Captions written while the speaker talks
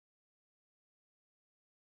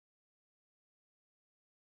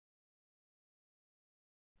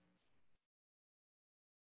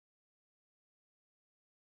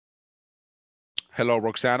Hello,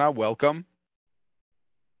 Roxana, welcome.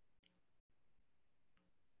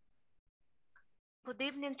 Good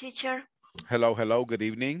evening, teacher. Hello, hello, good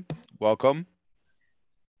evening. Welcome.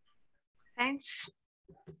 Thanks.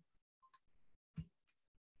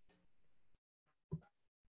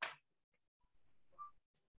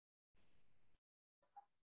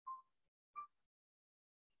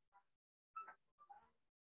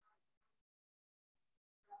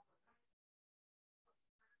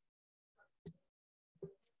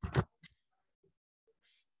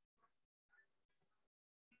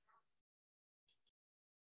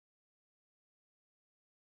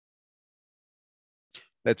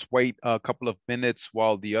 Let's wait a couple of minutes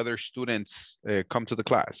while the other students come to the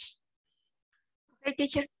class. Okay,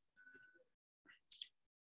 teacher.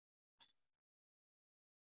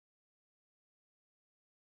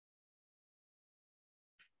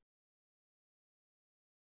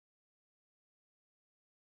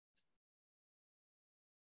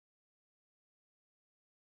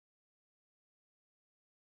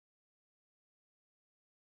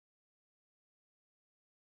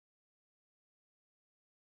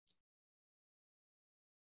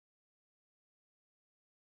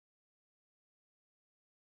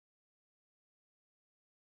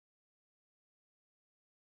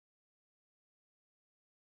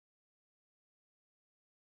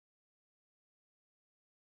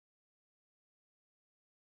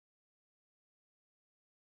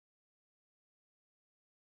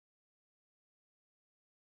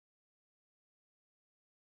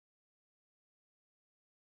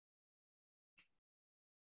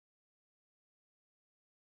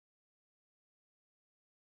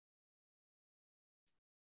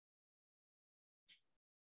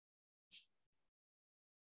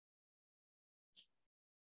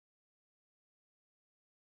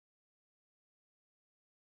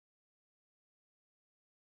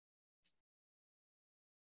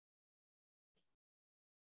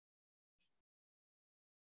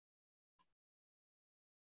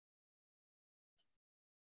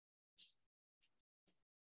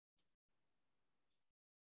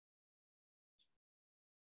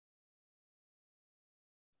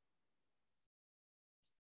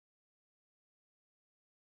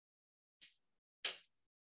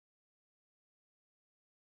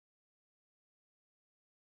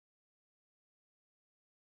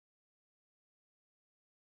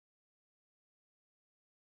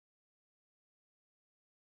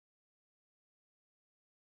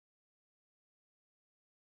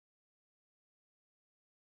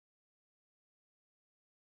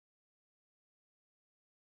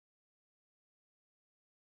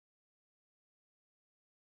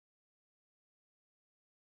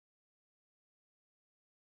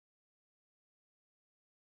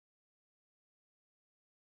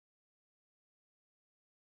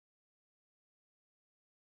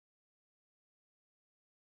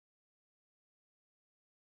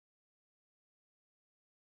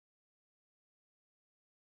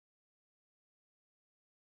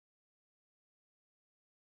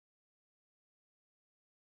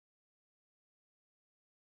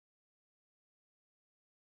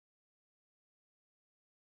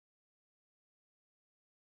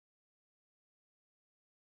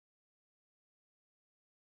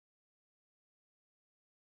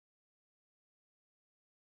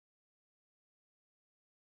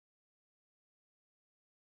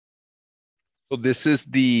 So this is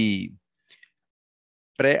the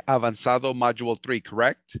pre-avanzado module 3,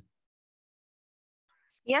 correct?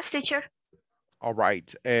 Yes, teacher. All right.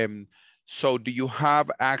 So do you have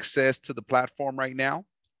access to the platform right now?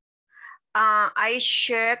 I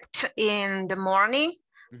checked in the morning,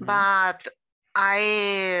 but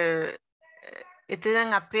it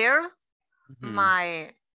didn't appear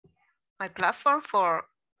my platform for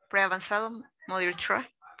pre-avanzado module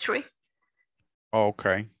 3.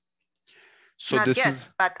 Okay. So Not this yet, is,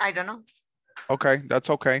 but I don't know. okay,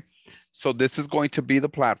 that's okay. So this is going to be the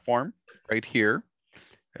platform right here.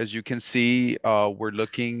 As you can see, we're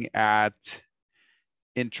looking at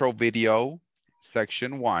intro video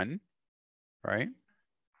section 1, right?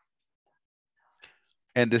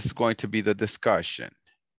 And this is going to be the discussion.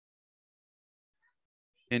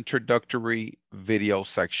 Introductory video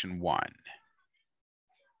section 1.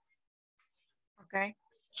 Okay.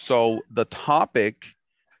 So the topic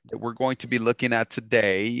that we're going to be looking at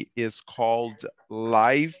today is called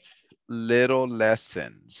Life's Little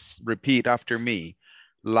Lessons. Repeat after me.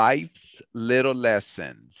 Life's Little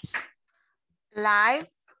Lessons. Live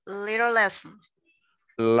little lesson.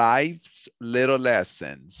 Life's Little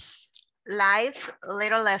Lessons. Live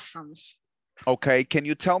little lessons. Okay, can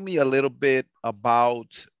you tell me a little bit about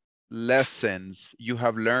lessons you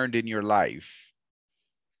have learned in your life?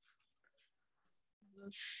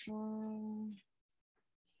 So,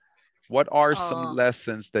 What are some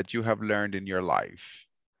lessons that you have learned in your life?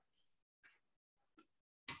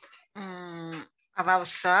 about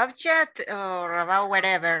subject or about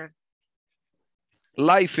whatever?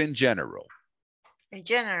 Life in general. In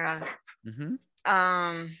general. Mm-hmm.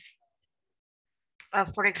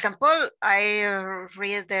 For example, I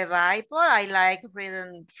read the Bible. I like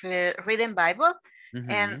reading Bible, Mm-hmm.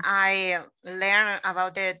 and I learn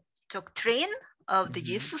about the doctrine of the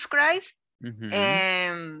Jesus Christ. Mm-hmm.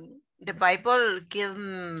 And the Bible gave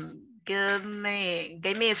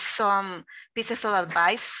me some pieces of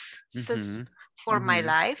advice for my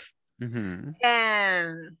life.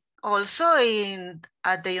 And also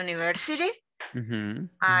at the university,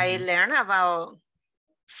 I learn about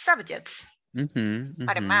subjects,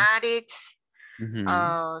 mathematics,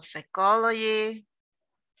 psychology,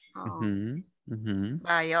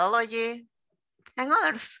 biology, and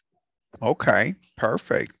others. Okay,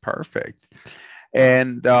 perfect, perfect.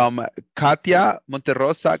 And Katia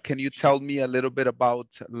Monterrosa, can you tell me a little bit about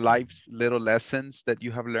life's little lessons that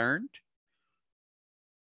you have learned?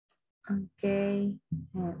 Okay,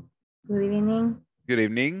 good evening. Good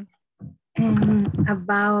evening.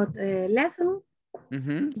 About lesson?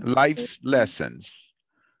 Life's lessons.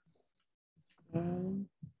 Okay.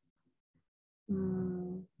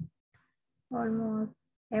 Almost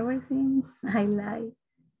everything I like,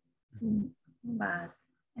 but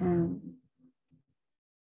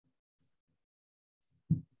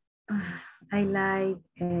I like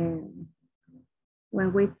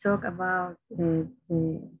when we talk about the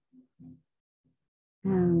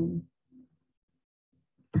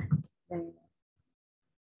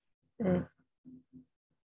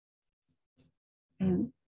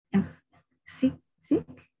sick,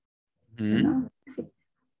 you know, sick.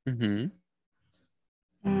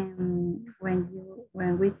 And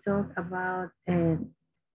when we talk about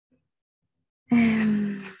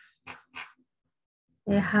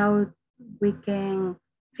how we can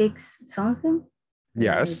fix something,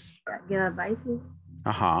 yes, get advices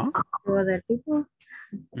to to other people,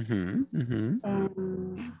 and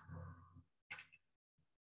and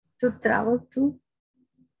to travel too.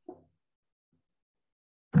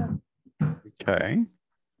 Okay,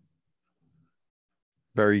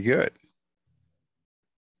 very good.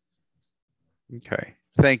 Okay,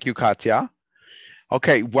 thank you, Katya.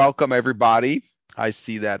 Okay, welcome everybody. I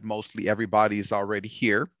see that mostly everybody is already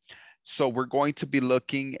here. So we're going to be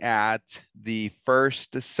looking at the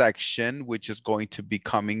first section, which is going to be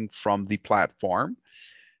coming from the platform.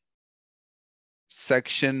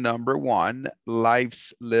 Section number 1,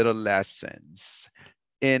 Life's Little Lessons.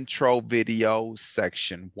 Intro video,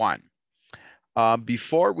 section 1.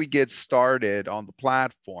 Before we get started on the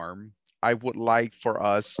platform, I would like for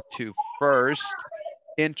us to first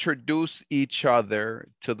introduce each other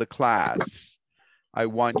to the class. I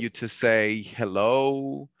want you to say,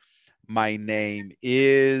 hello, my name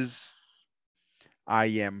is, I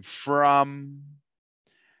am from,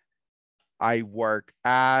 I work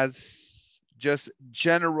as, just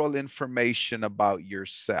general information about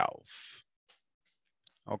yourself.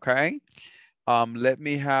 Okay? Let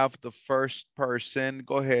me have the first person.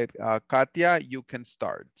 Go ahead, Katia, you can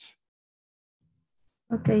start.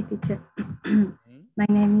 Okay, teacher. My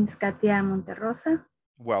name is Katia Monterrosa.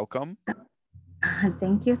 Welcome.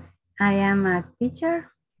 Thank you. I am a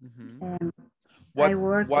teacher.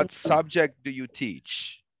 What subject do you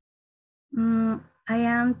teach? I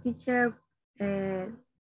am teacher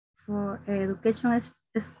for education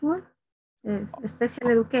school, special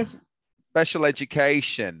education. Special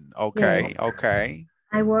education. Okay, yes. Okay.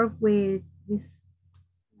 I work with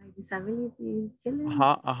disability children.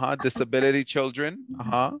 Disability children.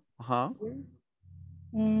 Yes.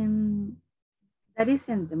 And that is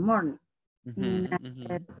in the morning in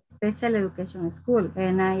a special education school,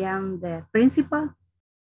 and I am the principal,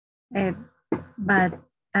 but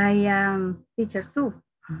I am teacher too.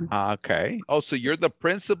 Okay. Oh, so you're the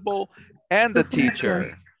principal and the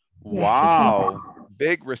teacher. Yes, wow,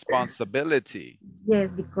 big responsibility.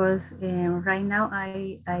 Yes, because right now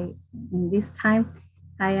in this time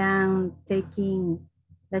I am taking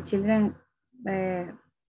the children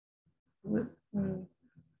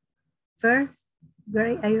first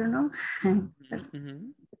grade. I don't know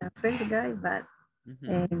first grade, but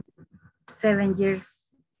 7 years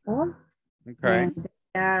old. Okay. And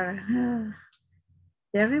they are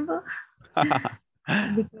terrible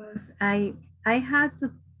because I had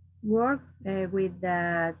to work with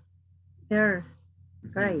the third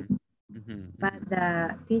grade, but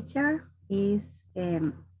the teacher is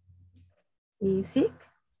sick.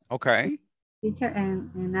 Okay. Teacher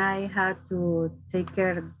and I had to take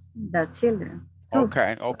care of the children. too.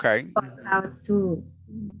 Okay, okay. On how to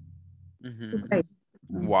create.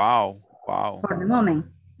 Wow, wow. For the moment.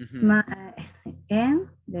 Mhm. And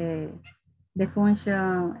the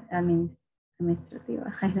function administrative.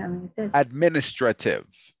 Administrative.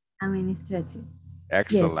 Administrative. Yes.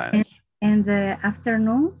 Excellent. And the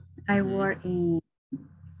afternoon, I Mhm. work in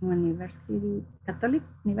university, Catholic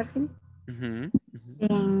University, Mhm.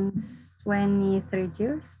 in 23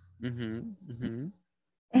 years. Mhm. Mhm.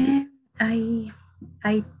 And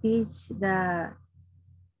I teach the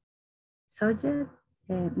subject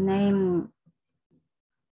name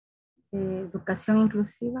educación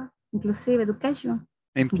inclusiva, inclusive education.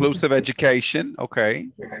 Inclusive education.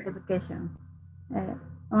 Okay. Education.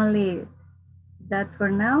 Only that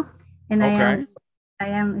for now. And Okay. I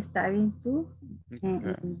am studying too. Okay.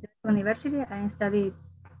 In the university, I studied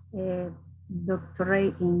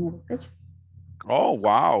doctorate in education. Oh,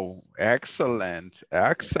 wow. Excellent.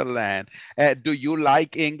 Excellent. Do you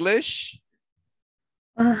like English?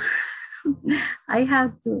 I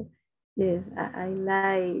have to, yes, I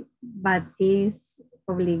like, but it's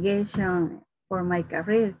obligation for my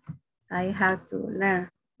career. I have to learn.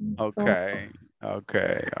 So Okay.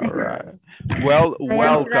 Okay. All right. Well, I am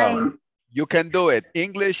welcome. trying. You can do it.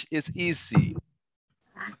 English is easy.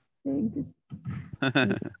 Thank you.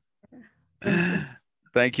 Thank you.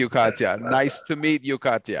 Thank you, Katya. Nice to meet you,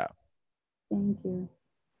 Katya. Thank you.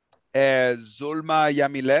 Zulma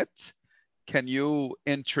Yamilet, can you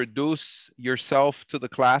introduce yourself to the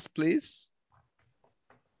class, please?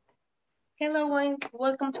 Hello and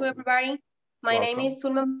welcome to everybody. My name Welcome. is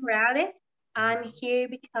Sulma Morales. I'm here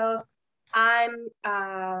because I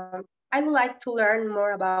would like to learn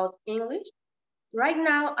more about English. Right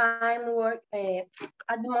now, at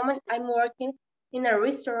the moment I'm working in a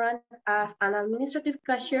restaurant as an administrative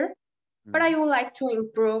cashier, but I would like to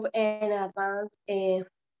improve and advance and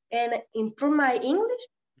improve my English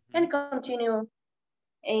and continue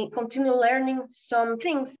learning some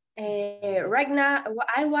things. Right now,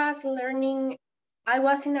 I was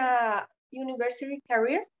in a university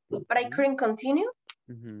career, but I couldn't continue.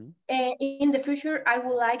 In the future, I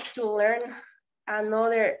would like to learn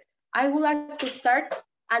I would like to start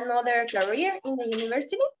another career in the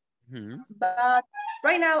university, but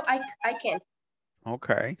right now I can't.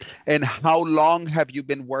 Okay. And how long have you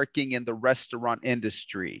been working in the restaurant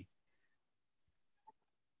industry?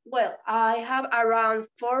 Well, I have around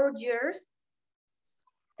 4 years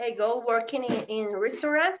ago working in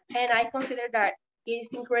restaurant, and I consider that it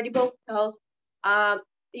is incredible because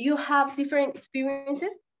you have different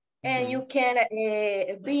experiences and you can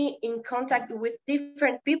be in contact with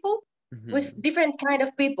different people, with different kind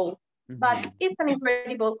of people. But it's an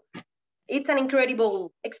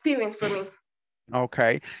incredible experience for me.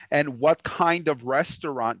 Okay. And what kind of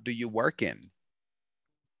restaurant do you work in?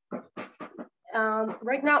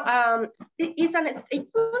 Right now, it's an steak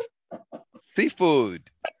food.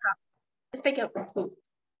 Seafood. Steak food.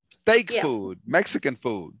 Steak food. Mexican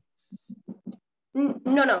food.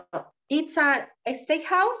 No. It's a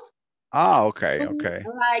steakhouse. Ah, okay, Food, okay.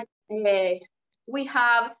 like we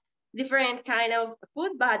have different kind of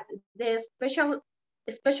food, but the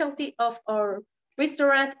specialty of our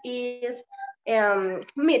restaurant is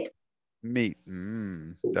meat. Meat.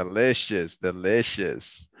 Delicious,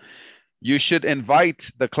 delicious. You should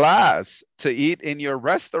invite the class to eat in your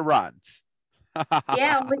restaurant.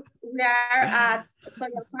 Yeah, we are at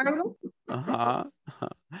Soya Pango.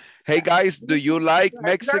 Hey guys, do you like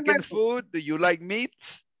Mexican food? Do you like meat?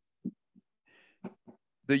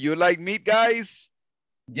 Do you like meat, guys?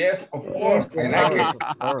 Yes, of course. I like it.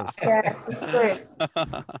 Of course. Yes, of course.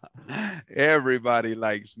 Everybody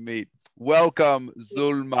likes meat. Welcome,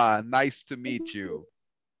 Zulma. Nice to meet you.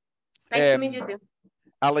 Nice to meet you too.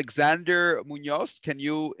 Alexander Munoz, can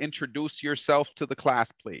you introduce yourself to the class,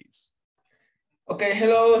 please? Okay,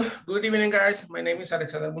 hello. Good evening, guys. My name is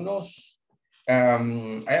Alexander Munoz.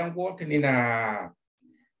 I am working in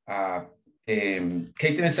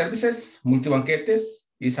catering services, multi-banquetes.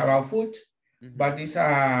 It's about food, but it's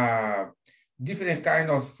a different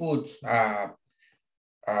kind of food.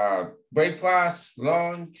 Breakfast,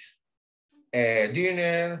 lunch,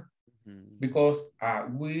 dinner, because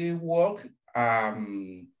we work,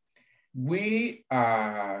 we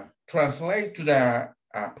translate to the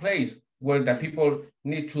place where the people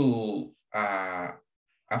need to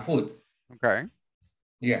food. Okay.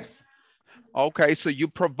 Yes. Okay, so you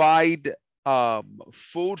provide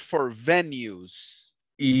food for venues.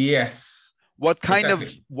 Yes. What kind of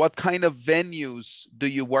venues do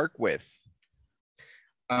you work with?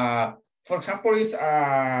 For example, it's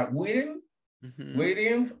wedding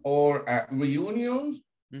or reunions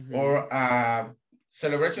or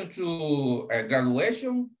celebration to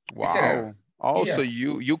graduation, Wow. etc. Oh, so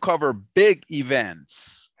Yes. you cover big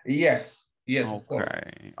events. Yes, yes, of course.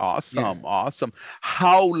 Okay, Yes. awesome, awesome.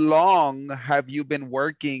 How long have you been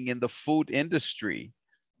working in the food industry?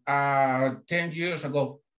 10 years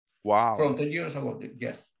ago. Wow. From 10 years ago,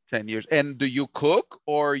 yes. 10 years. And do you cook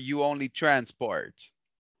or you only transport?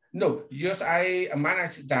 No, just I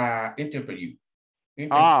manage the interview.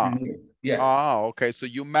 Ah, Yes. okay. So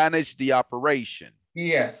you manage the operation.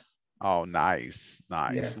 Yes. Oh, nice,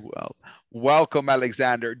 nice. Yes. Well, welcome,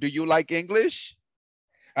 Alexander. Do you like English?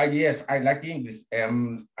 Yes, I like English. Yeah,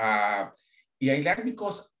 I like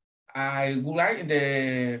because I would like in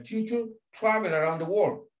the future travel around the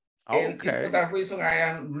world. And it's for Okay. that reason I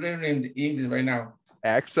am learning English right now.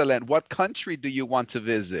 Excellent. What country do you want to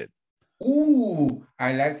visit? Ooh,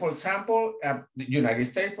 I like, for example, the United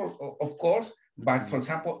States, of course, but for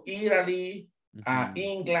example, Italy,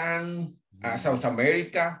 England, South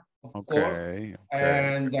America, of course, Okay.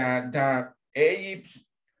 and the Egypt,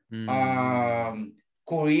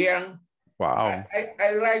 Korean. Wow.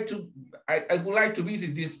 I would like to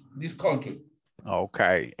visit this country.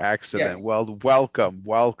 Okay, excellent. Yes. Well, welcome,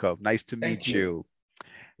 welcome. Nice to meet Thank you. you.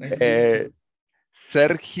 Nice to meet you.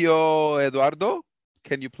 Sergio Eduardo,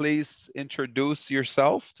 can you please introduce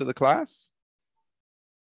yourself to the class?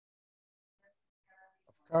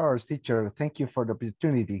 Of course, teacher. Thank you for the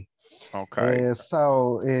opportunity. Okay.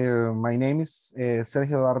 My name is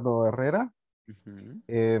Sergio Eduardo Herrera.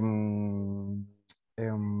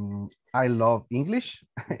 I love English,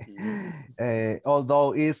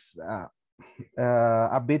 although it's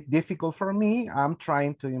a bit difficult for me. I'm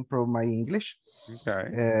trying to improve my English.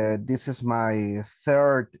 Okay. This is my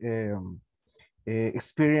third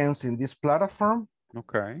experience in this platform.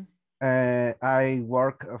 Okay. I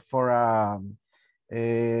work for a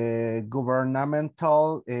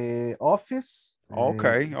governmental office.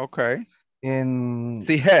 Okay. Okay. And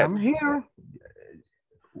CHED. I'm here.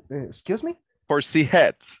 Excuse me? For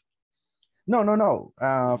CHED. No.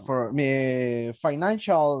 For me,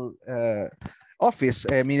 financial office,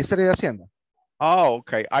 Ministerio de Hacienda. Oh,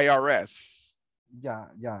 okay. IRS.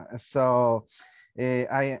 Yeah. So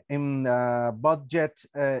I am the budget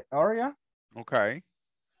area. Okay.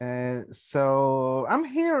 So I'm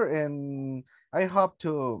here and I hope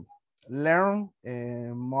to learn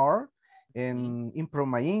more and improve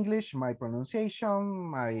my English, my pronunciation,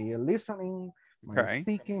 my listening, my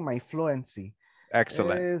speaking, my fluency.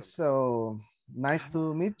 Excellent. So nice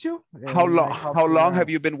to meet you. How long have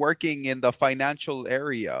you been working in the financial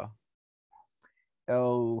area?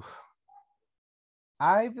 Oh,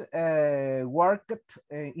 I've worked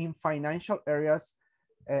in financial areas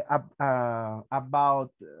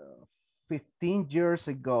about 15 years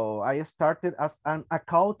ago. I started as an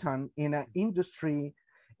accountant in an industry,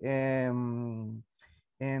 and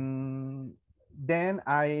then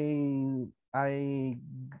I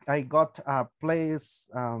got a place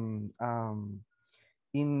in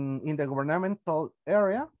the governmental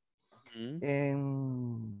area,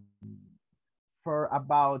 and for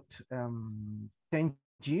about 10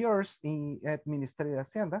 years at Ministerio de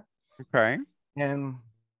Hacienda. Okay. And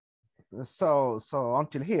so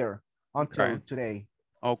until today.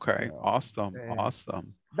 Okay. So,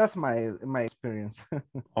 awesome. That's my experience.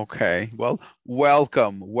 Okay. Well,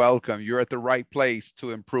 welcome. You're at the right place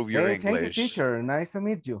to improve your English. Thank you, teacher. Nice to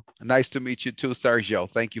meet you. Nice to meet you too, Sergio.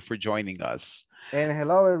 Thank you for joining us. And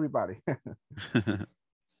hello, everybody.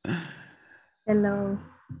 Hello.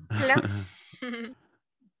 Hello.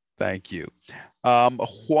 Thank you.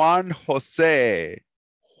 Juan Jose.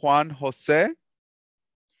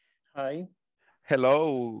 Hi.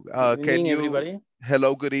 Hello. Good evening, everybody.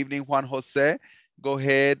 Hello, good evening, Juan Jose. Go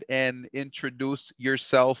ahead and introduce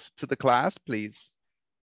yourself to the class, please.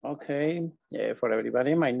 Okay. For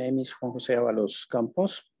everybody, my name is Juan Jose Avalos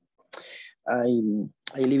Campos. I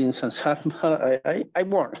live in San Salvador.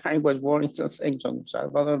 I was born in San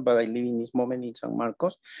Salvador, but I live in this moment in San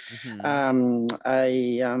Marcos. I am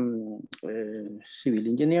a civil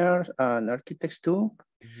engineer and architect too.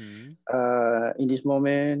 In this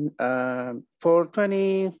moment, for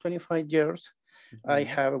 25 years, I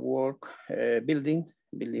have worked building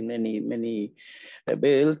many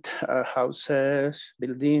built houses,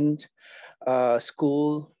 buildings,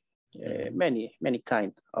 school, many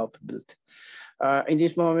kind of built. In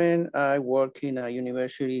this moment, I work in a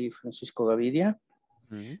university, Francisco Gavidia,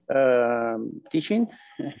 teaching.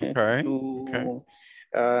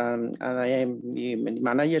 And I am the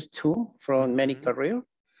manager too from many careers.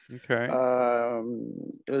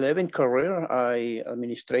 11 career, I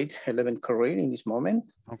administrate 11 career in this moment.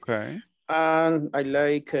 Okay. And I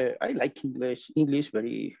like English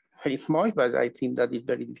very very much, but I think that is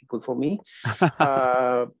very difficult for me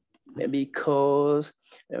because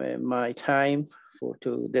my time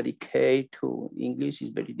to dedicate to English is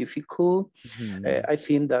very difficult. I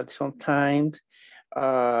think that sometimes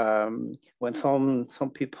when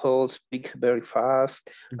some people speak very fast,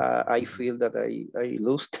 I feel that I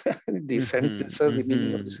lost the sentences, the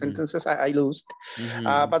meaning of the sentences. I lost,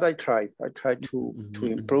 but I try to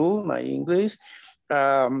improve my English.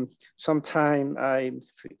 Sometimes I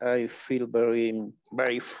feel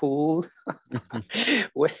very full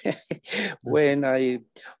when I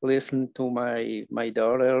listen to my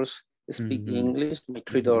daughters speak English. My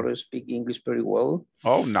three daughters speak English very well.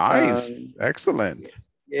 Oh, nice. Excellent.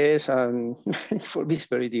 Yes, and for me it's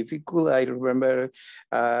very difficult. I remember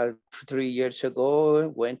 3 years ago, I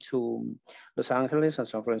went to Los Angeles and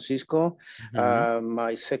San Francisco.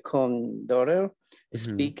 My second daughter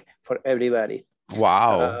speak for everybody.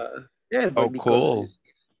 Wow. Yes, oh, cool.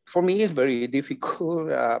 For me, it's very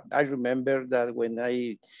difficult. I remember that when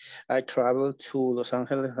I traveled to Los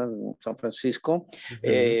Angeles and San Francisco,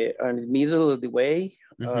 and in the middle of the way,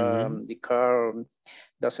 the car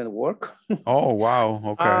doesn't work. Oh, wow.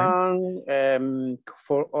 Okay. And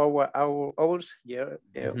for hours,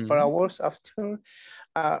 4 hours after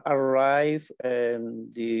arrive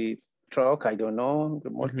the truck, I don't know,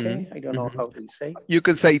 remolque, I don't know how to say. You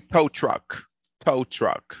can say tow truck. Tow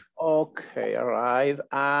truck. Okay, arrive,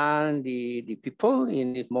 and the people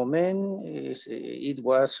in this moment it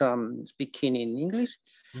was speaking in English,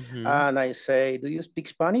 and I say, "Do you speak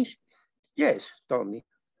Spanish?" Yes, told me.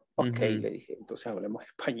 Okay, le dije, entonces hablemos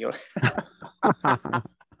español.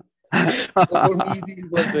 So for me, it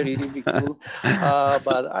was very difficult,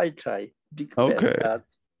 but I try. Okay. I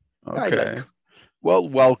like. Well,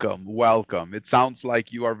 welcome. It sounds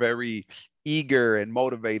like you are very eager and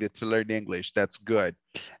motivated to learn English. That's good.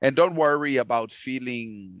 And don't worry about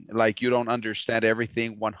feeling like you don't understand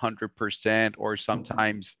everything 100%, or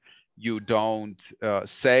sometimes you don't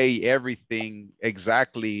say everything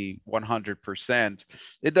exactly 100%.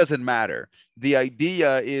 It doesn't matter. The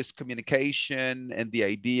idea is communication, and the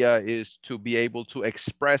idea is to be able to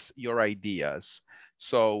express your ideas.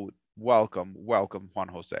 So welcome, Juan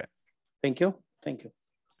Jose. Thank you. Thank you.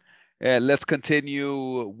 Let's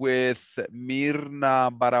continue with Mirna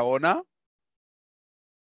Barahona.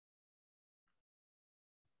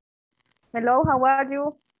 Hello, how are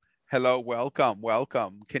you? Hello, welcome.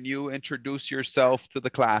 Can you introduce yourself to the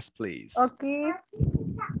class, please? Okay.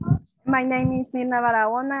 My name is Mirna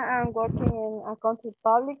Barahona. I'm working in a country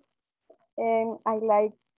public, and I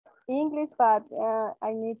like English, but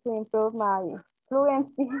I need to improve my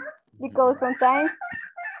fluency because sometimes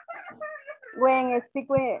when I speak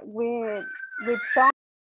with some,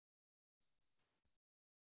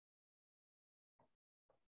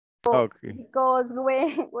 okay. Because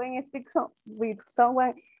when I speak with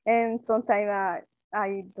someone, and sometimes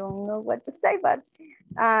I don't know what to say, but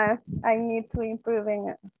I need to improve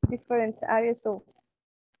in different areas of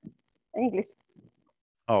English.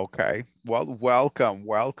 Okay, well,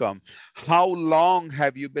 welcome. How long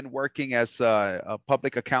have you been working as a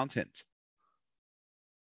public accountant?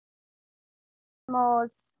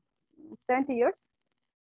 Almost 70 years.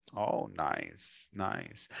 Oh, nice.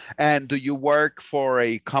 And do you work for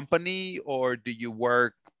a company, or do you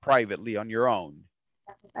work privately on your own?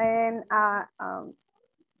 And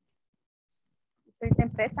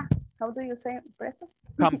empresa. How do you say empresa?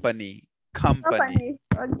 Company. In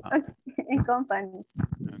company.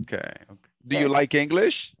 Okay. Do you like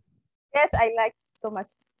English? Yes, I like so much.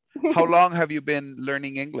 How long have you been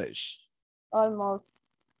learning English? Almost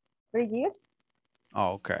 3 years.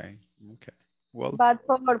 Oh, okay. Well, but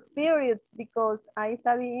for periods, because I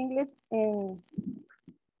study English in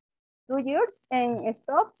 2 years and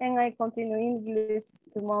stop, and I continue English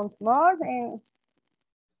 2 months more and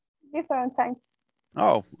different times.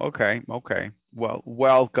 Oh, okay. Well,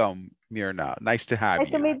 welcome, Mirna. Nice to have you.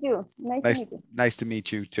 Nice to meet you. Nice to meet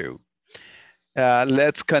you too.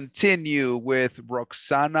 Let's continue with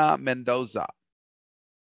Roxana Mendoza.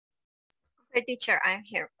 Okay, teacher, I'm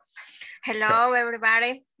here. Hello,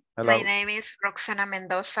 everybody. Hello. My name is Roxana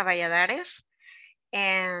Mendoza Valladares,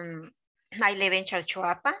 and I live in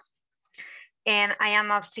Chalchuapa, and I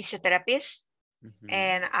am a physiotherapist,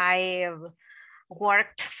 and I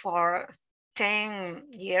worked for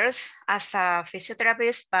 10 years as a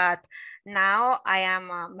physiotherapist, but now I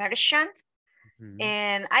am a merchant,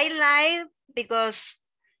 and I like because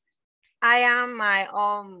I am my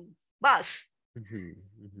own boss,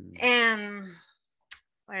 and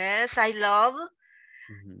whereas I love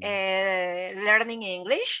learning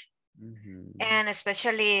English, and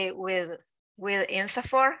especially with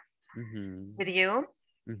INSAFORP, with you,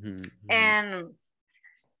 And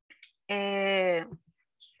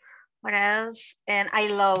what else? And I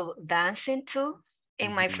love dancing too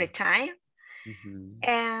in my free time.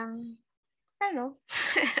 And I don't know,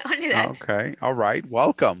 only that. Okay, all right,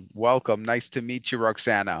 welcome, welcome. Nice to meet you,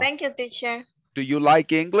 Roxana. Thank you, teacher. Do you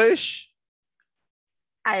like English?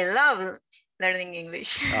 I love learning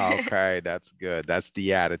English. Okay, that's good. That's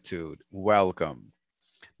the attitude. Welcome.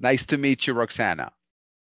 Nice to meet you, Roxana.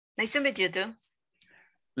 Nice to meet you too.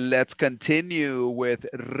 Let's continue with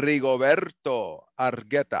Rigoberto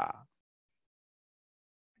Argueta.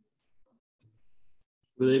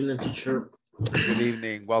 Good evening, teacher. Good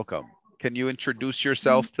evening, welcome. Can you introduce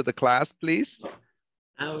yourself to the class, please?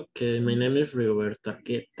 Okay, my name is Rigoberto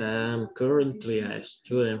Argueta. I'm currently a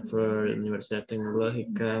student for Universidad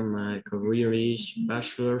Tecnológica. My career is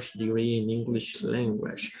bachelor's degree in English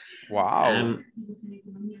language. Wow.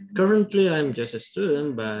 Currently, I'm just a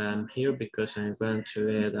student, but I'm here because I want to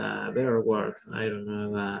get a better work. I don't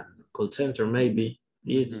know, a call center maybe.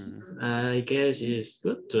 It's, I guess it's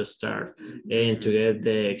good to start and to get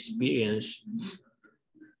the experience.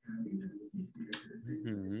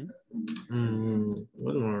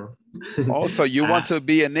 What more? Also, you want to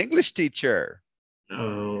be an English teacher?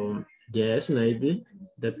 Yes, maybe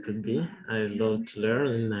that could be. I love to learn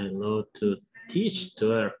and I love to teach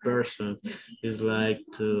to other person. It's like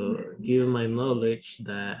to give my knowledge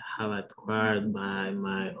that I have acquired by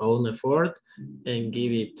my own effort and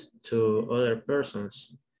give it to other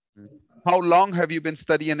persons. How long have you been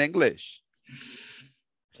studying English?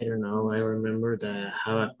 I don't know. I remember that I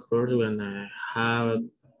have a course when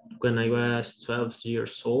I was 12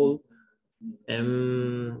 years old,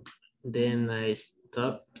 and then I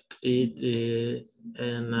stopped it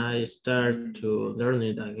and I started to learn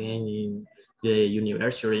it again in the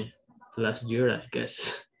university last year, I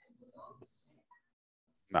guess.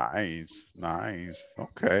 Nice, nice.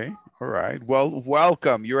 Okay, all right. Well,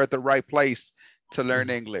 welcome. You're at the right place to learn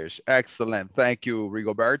English. Excellent. Thank you,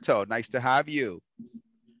 Rigoberto. Nice to have you.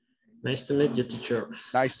 Nice to meet you, teacher.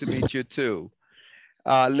 Nice to meet you too.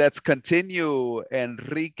 Let's continue.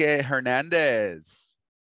 Enrique Hernandez.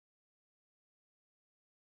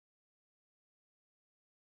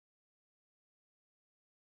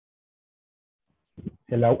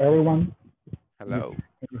 Hello, everyone. Hello.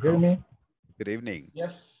 Can you hear me? Good evening.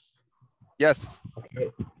 Yes. Yes.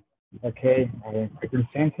 Okay. Okay. I'm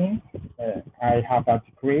presenting. I have a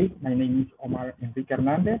degree. My name is Omar Enrique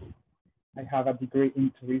Hernandez. I have a degree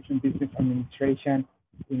in tourism business administration,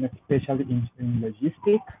 especially in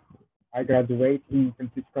logistics. I graduated in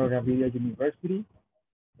Francisco Gaviria University.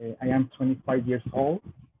 I am 25 years old.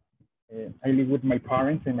 I live with my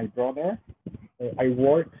parents and my brother. I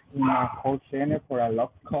work in a call center for a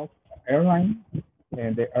low-cost airline,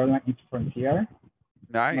 and the airline is Frontier.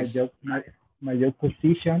 Nice. My job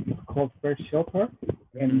position is called first shopper,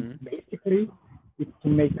 and basically it's to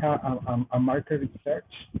make a market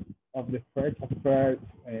research of the first affairs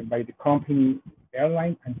by the company,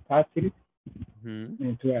 airline, and facilities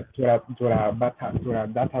to a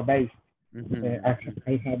database.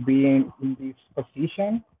 I have been in this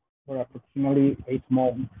position for approximately 8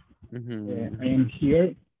 months. I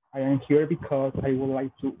am here because I would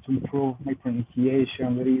like to improve my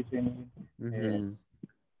pronunciation, listening,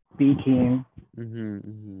 speaking.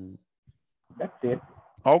 That's it.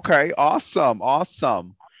 Okay, awesome,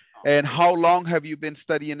 awesome. And how long have you been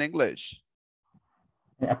studying English?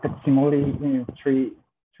 Approximately 3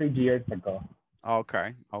 years ago.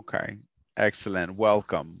 Okay, okay. Excellent.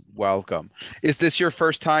 Welcome, welcome. Is this your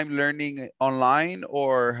first time learning online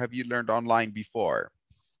or have you learned online before?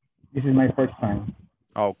 This is my first time.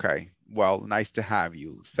 Okay, well, nice to have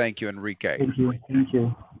you. Thank you, Enrique. Thank you, thank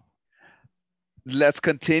you. Let's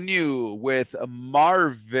continue with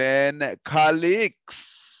Marvin Calix.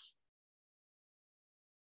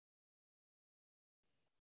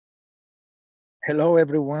 Hello,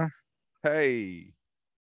 everyone. Hey.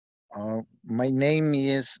 My name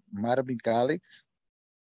is Marvin Calix.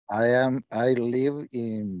 I live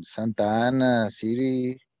in Santa Ana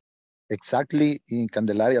City, exactly in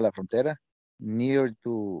Candelaria, La Frontera, near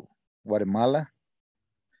to Guatemala.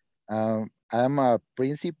 I'm a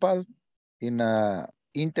principal in a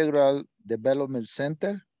integral development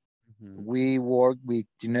center. We work with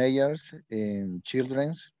teenagers and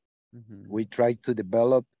children. We try to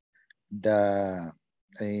develop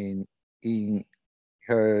in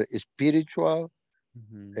her spiritual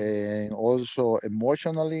and also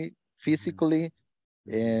emotionally, physically,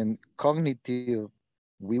 and cognitive.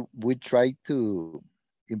 We try to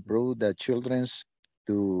improve the children's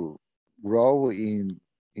to grow in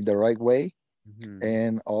the right way.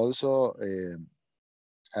 And also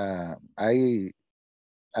I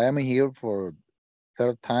I am here for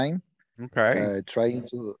third time. Okay. Trying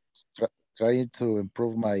to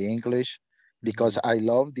improve my English because I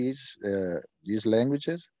love these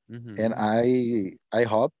languages, and I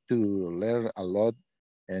hope to learn a lot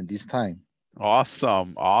in this time.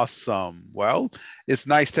 Awesome. Awesome. Well, it's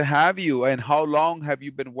nice to have you. And how long have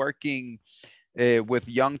you been working with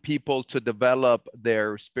young people to develop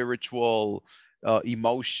their spiritual,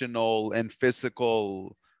 emotional, and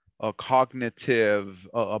physical cognitive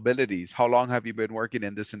abilities? How long have you been working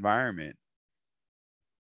in this environment?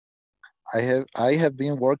 I have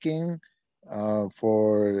been working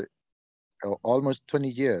for almost 20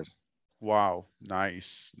 years. Wow,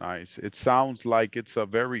 nice, nice. It sounds like it's a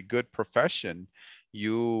very good profession.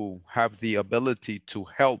 You have the ability to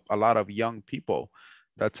help a lot of young people.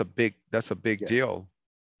 That's a big Yeah, deal.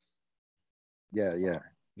 yeah.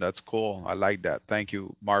 That's cool. I like that. Thank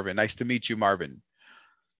you, Marvin. Nice to meet you, Marvin.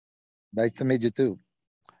 Nice to meet you too.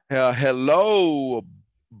 Hello,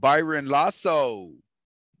 Byron Lasso.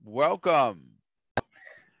 Welcome.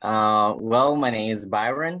 Well, my name is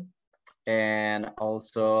Byron, and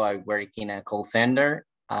also I work in a call center.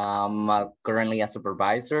 I'm currently a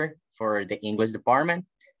supervisor for the English department.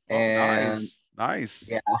 Oh, And nice, nice.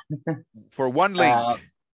 yeah. For one link.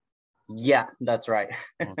 Yeah, that's right.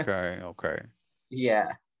 Okay, okay.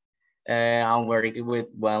 Yeah. I'm working with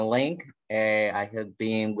one link. I have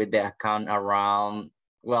been with the account around,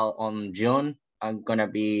 well, on June. I'm gonna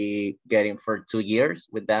be getting for 2 years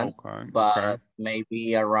with them. Okay, but okay.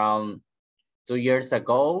 maybe around 2 years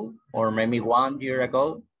ago, or maybe 1 year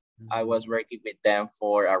ago, I was working with them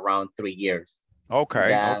for around 3 years. Okay,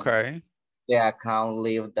 Then okay. the account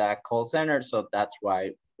leave the call center, so that's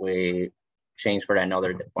why we changed for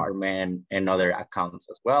another department and other accounts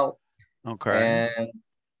as well. Okay. And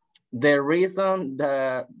the reason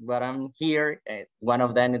that I'm here, one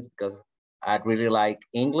of them is because I really like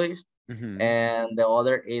English, and the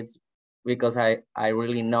other is because I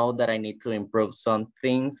really know that I need to improve some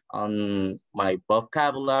things on my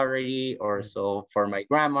vocabulary or so for my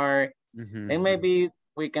grammar, and maybe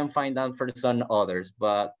we can find out for some others.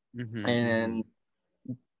 But and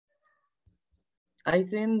I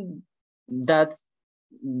think that's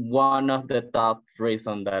one of the top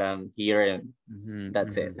reasons that I'm here, and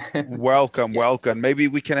that's it. Welcome, Yeah. welcome. Maybe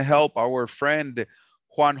we can help our friend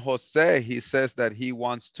Juan Jose. He says that he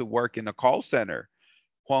wants to work in a call center.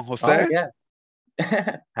 Juan Jose? Oh, yeah.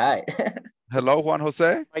 Hi. Hello, Juan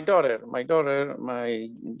Jose? My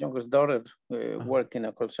youngest daughter work in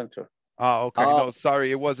a call center. Oh, okay. No,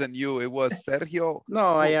 sorry, it wasn't you. It was Sergio.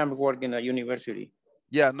 No, I am working at university.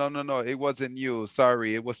 Yeah, no. It wasn't you.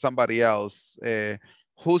 Sorry, it was somebody else.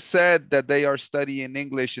 Who said that they are studying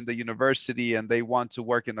English in the university and they want to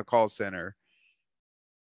work in the call center?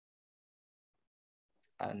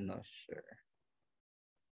 I'm not sure.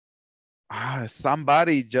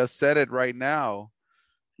 Somebody just said it right now.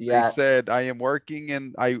 Yeah. They said, I am working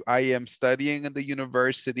and I am studying in the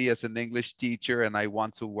university as an English teacher and I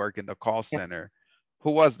want to work in the call center.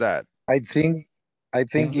 Who was that? I think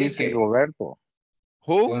it's Roberto.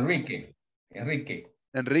 Who? Enrique.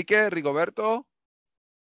 Enrique Rigoberto?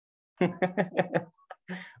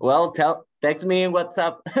 Well, text me in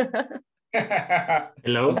WhatsApp.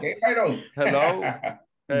 Hello. Okay, Byron. Hello.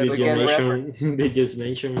 Did you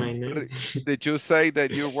mention my name? Did you say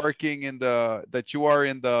that you're working that you are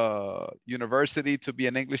in the university to be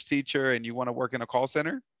an English teacher and you want to work in a call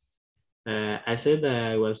center? I said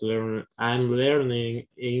that I'm learning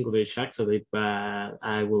English actually, but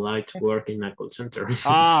I would like to work in a call center.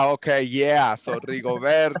 Okay, yeah. So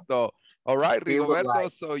Rigoberto. All right, Rigoberto.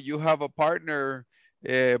 So you have a partner,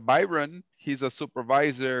 Byron. He's a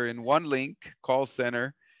supervisor in one link call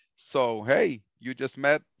center. So, hey, you just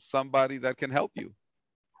met somebody that can help you.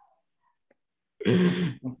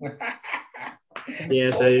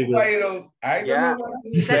 Yes, I agree. I don't know what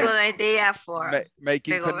It's a good idea for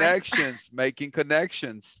making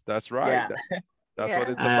connections. That's right. Yeah. That's what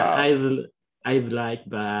it's about. I'd like,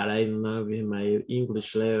 but I don't know if my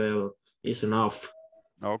English level is enough.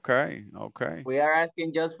 Okay. We are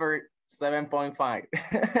asking just for 7.5.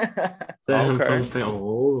 7.5.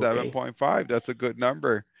 Oh, okay. 7.5. That's a good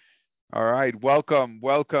number. All right. Welcome,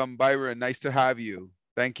 Byron. Nice to have you.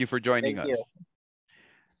 Thank you for joining us. You.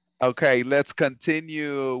 Okay, let's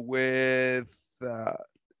continue with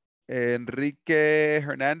Enrique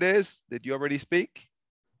Hernandez. Did you already speak?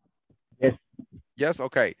 Yes. Yes,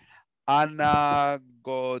 okay. Ana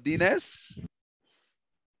Godinez.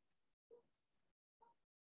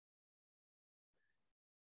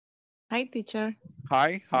 Hi, teacher.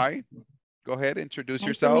 Hi. Go ahead, introduce Nice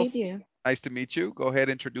yourself. to meet you. Nice to meet you. Go ahead,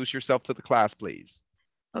 introduce yourself to the class, please.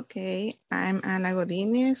 Okay, I'm Ana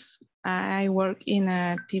Godínez. I work in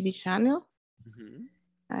a TV channel.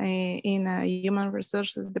 In a human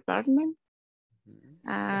resources department.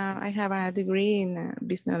 I have a degree in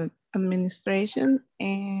business administration,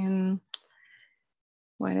 and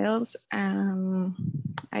what else?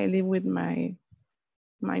 I live with my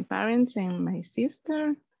parents and my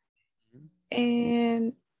sister,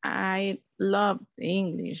 and I love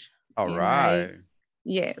English. All right.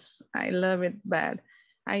 Yes, I love it, but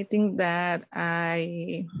I think that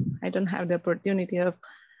I don't have the opportunity of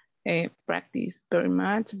practice very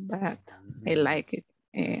much, but I like it.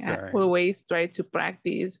 I always try to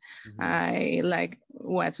practice. I like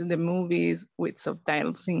watching the movies with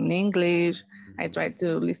subtitles in English. I try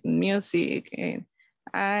to listen music, and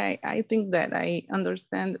I think that I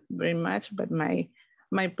understand very much, but my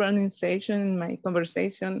pronunciation, my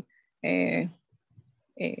conversation, I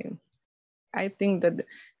think that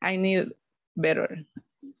I need better.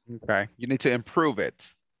 Okay, you need to improve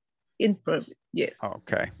it. Improve it, yes.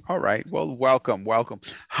 Okay, all right. Well, welcome, welcome.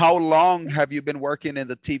 How long have you been working in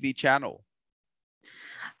the TV channel?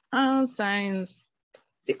 Since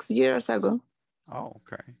 6 years ago. Oh,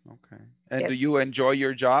 okay, okay. And do you enjoy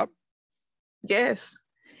your job? Yes,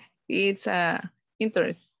 it's a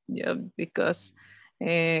interest job because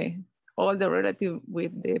all the relative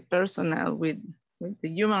with the personnel, with the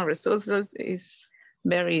human resources is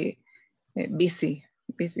very busy.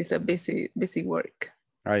 This is a busy work.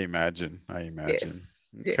 I imagine.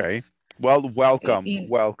 Yes, okay. Yes. Well, welcome,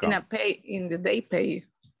 welcome. In the day pay,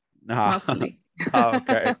 Ah, mostly.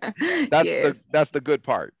 okay. That's Yes. that's the good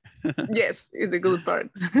part. Yes, it's the good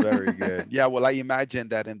part. Very good. Yeah, well, I imagine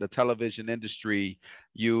that in the television industry,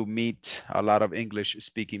 you meet a lot of English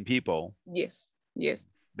speaking people. Yes, yes.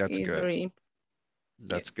 That's it's good. Very,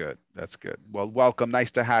 That's good. That's good. Well, welcome.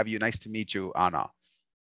 Nice to have you. Nice to meet you, Anna.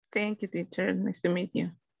 Thank you, teacher. Nice to meet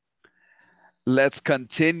you. Let's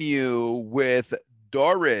continue with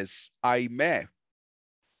Doris Aime.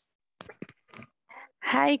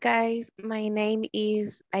 Hi guys, my name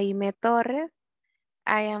is Aime Torres.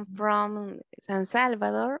 I am from San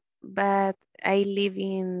Salvador, but I live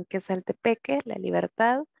in Quesaltepeque, La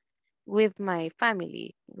Libertad, with my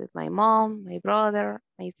family, with my mom, my brother,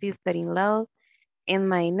 my sister-in-law, and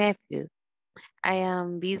my nephew. I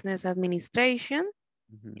am business administration,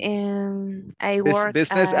 and I work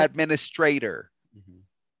Business at, administrator.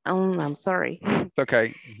 I'm sorry.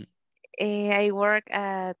 Okay. I work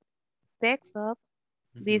at Texas.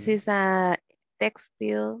 This is a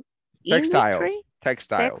textile industry.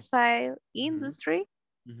 Textile industry.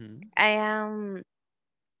 I am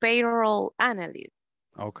payroll analyst.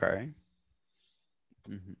 Okay.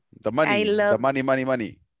 The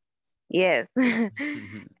money. Yes.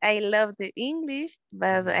 I love the English,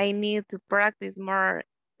 but I need to practice more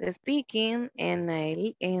the speaking and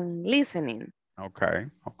listening. Okay.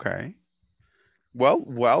 Okay. Well,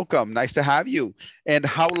 welcome. Nice to have you. And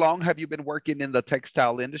how long have you been working in the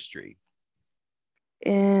textile industry?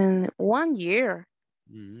 In 1 year.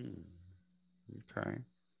 Okay.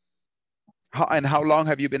 And how long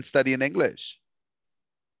have you been studying English?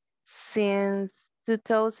 Since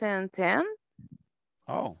 2010.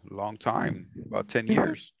 Oh, long time. About 10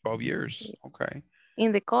 years, 12 years. Okay.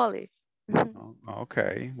 In the college.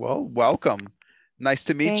 Okay. Well, welcome. Nice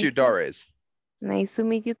to meet you, Doris. Nice to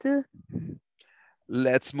meet you too.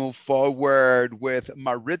 Let's move forward with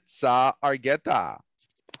Maritza Argueta.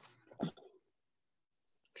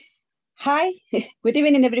 Hi, good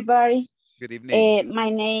evening, everybody. Good evening. My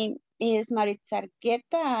name is Maritza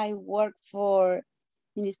Argueta. I work for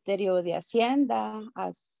Ministerio de Hacienda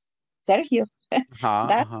as Sergio.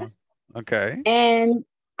 Okay. And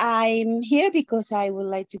I'm here because I would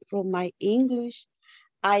like to improve my English.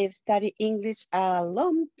 I have studied English a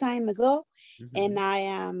long time ago, and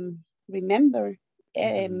I remember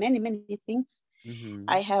many things.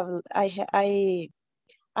 I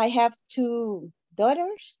have two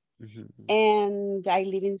daughters, and I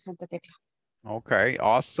live in Santa Tecla. Okay,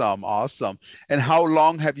 awesome, awesome. And how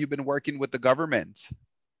long have you been working with the government?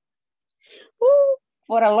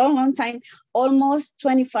 For a long time, almost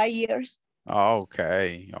 25 years.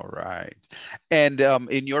 Okay, all right. And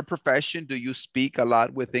in your profession, do you speak a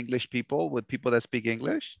lot with English people, with people that speak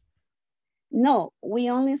English? No, we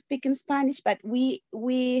only speak in Spanish, but we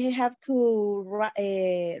have to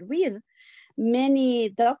read many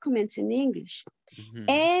documents in English.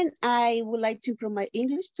 And I would like to improve my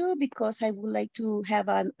English too, because I would like to have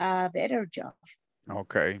a better job.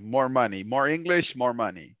 Okay, more money, more English, more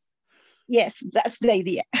money. Yes, that's the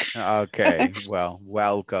idea. Okay, well,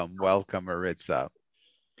 welcome, Maritza.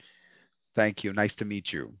 Thank you, nice to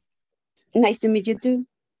meet you. Nice to meet you too.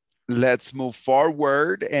 Let's move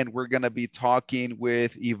forward, and we're going to be talking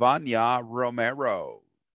with Ivania Romero.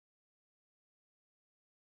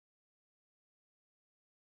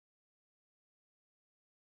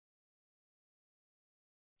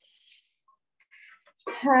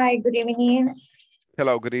 Hi, good evening.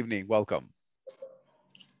 Hello, good evening. Welcome.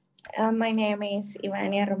 My name is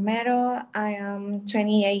Ivania Romero. I am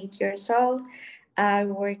 28 years old. I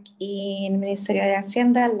work in Ministerio de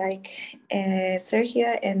Hacienda like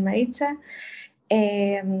Sergio and Maritza.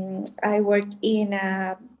 I work in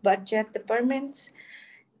a budget department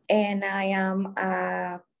and I am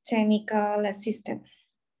a technical assistant.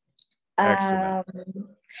 Excellent.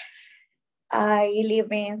 I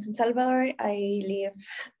live in San Salvador. I live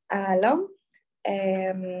alone.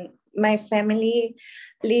 My family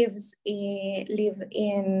live in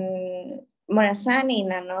Morazan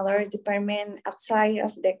in another department outside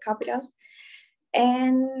of the capital.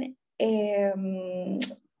 And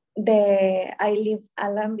I live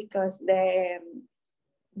alone because the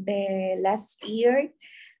last year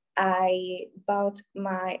I bought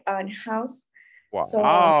my own house. Wow,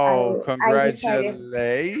 So congratulations.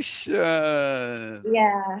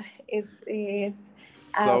 Yeah, it's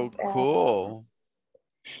so cool.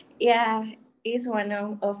 Yeah, it's one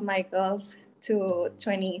of my goals to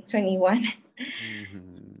 2021.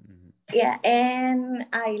 Yeah, and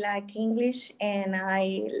I like English and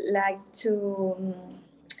I like to,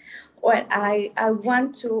 well, I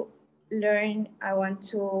want to learn, I want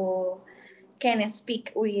to can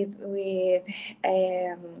speak with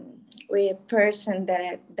person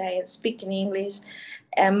that speak in English.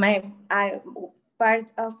 And part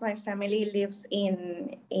of my family lives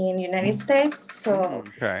in United States, so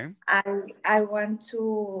okay. I want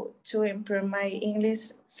to improve my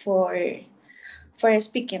English for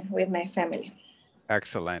speaking with my family.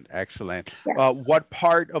 Excellent, excellent. Yeah. What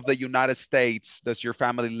part of the United States does your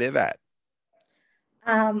family live at?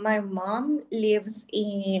 My mom lives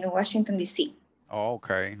in Washington, D.C. Oh,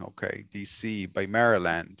 okay, okay. DC, by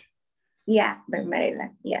Maryland. Yeah, by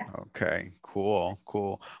Maryland, yeah. Okay, cool,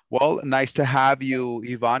 cool. Well, nice to have you,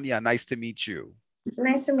 Ivania. Nice to meet you.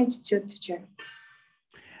 Nice to meet you, teacher.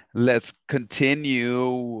 Let's continue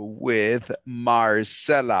with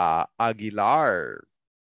Marcela Aguilar.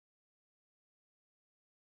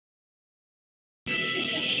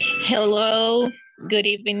 Hello, good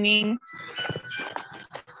evening.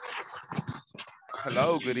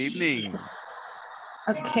 Hello, good evening.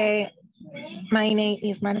 Okay, my name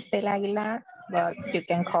is Marcela Aguilar, but you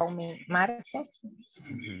can call me Marce.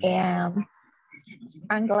 And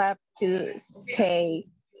I'm glad to stay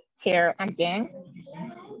here again.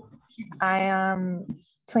 I am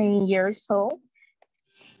 20 years old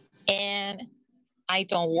and I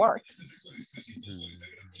don't work.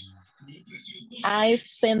 I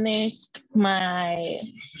finished my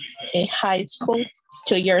high school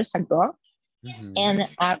 2 years ago. And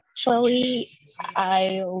actually,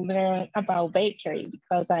 I learned about bakery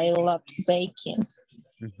because I love baking.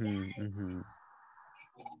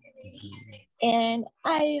 And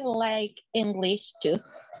I like English too.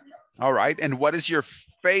 All right. And what is your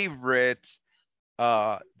favorite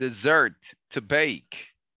dessert to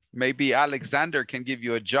bake? Maybe Alexander can give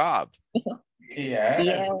you a job.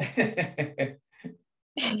 Yes.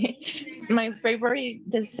 My favorite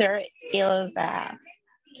dessert is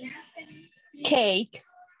cake,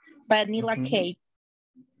 vanilla cake.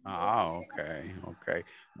 Oh, okay, okay.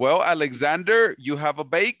 Well, Alexander, you have a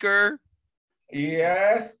baker.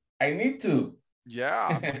 Yes, I need to.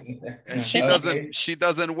 Yeah. And she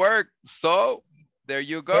doesn't work. So there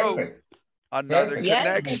you go. Perfect. Another Yes,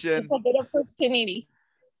 connection. it's a good opportunity.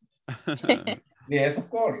 Yes, of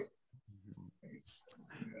course.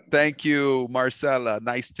 Thank you, Marcela.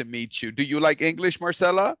 Nice to meet you. Do you like English,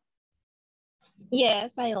 Marcela?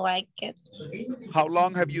 Yes, I like it. How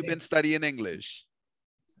long have you been studying English?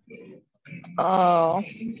 Oh,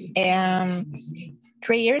 3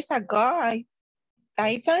 years ago,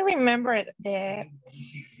 I don't remember the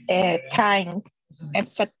time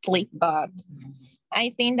exactly, but I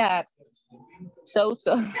think that so.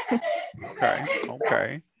 Okay,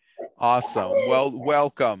 okay. Awesome. Well,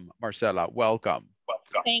 welcome, Marcela. Welcome.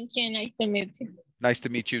 Thank you. Nice to meet you. Nice to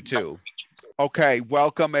meet you too. Okay,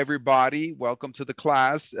 welcome everybody. Welcome to the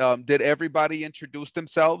class. Did everybody introduce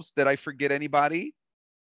themselves? Did I forget anybody?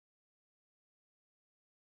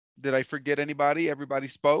 Did I forget anybody? Everybody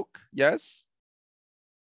spoke? Yes?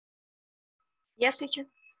 Yes, teacher.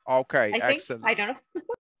 Okay, I think. excellent. I don't know.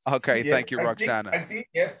 Okay, Yes, thank you, Roxana. I think,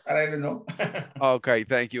 yes, but I don't know. Okay,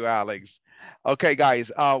 thank you, Alex. Okay,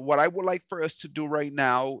 guys, what I would like for us to do right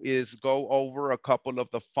now is go over a couple of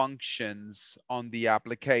the functions on the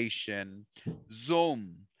application.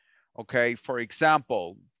 Zoom. Okay, for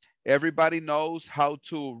example, everybody knows how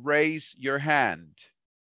to raise your hand.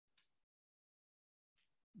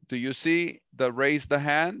 Do you see the raise the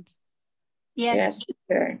hand? Yes,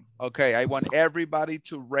 sir. Okay, I want everybody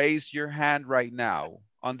to raise your hand right now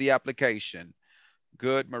on the application.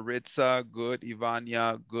 Good, Maritza. Good,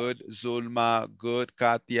 Ivania. Good, Zulma. Good,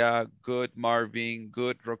 Katia. Good, Marvin.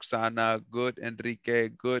 Good, Roxana. Good, Enrique.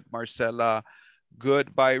 Good, Marcela.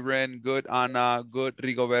 Good, Byron. Good, Ana. Good,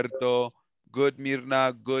 Rigoberto. Good,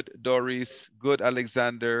 Mirna. Good, Doris. Good,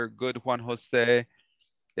 Alexander. Good, Juan Jose.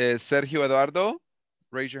 Sergio Eduardo,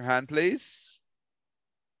 raise your hand, please.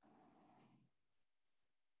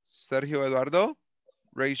 Sergio Eduardo,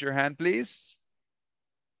 raise your hand, please.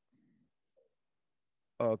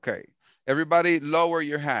 Okay, everybody lower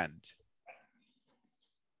your hand.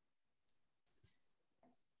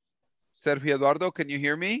 Sergio Eduardo, can you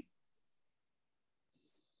hear me?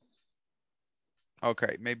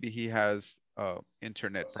 Okay, maybe he has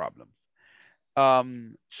internet problems.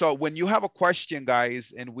 So when you have a question,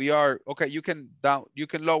 guys, and we are, okay, you can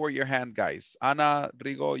lower your hand, guys. Ana,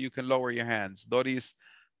 Rigo, you can lower your hands. Doris,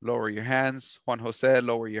 lower your hands. Juan Jose,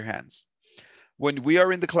 lower your hands. When we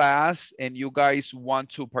are in the class and you guys want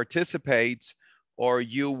to participate, or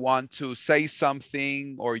you want to say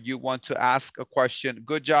something, or you want to ask a question,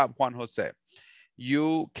 good job, Juan Jose.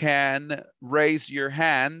 You can raise your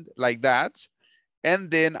hand like that, and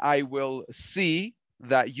then I will see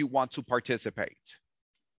that you want to participate.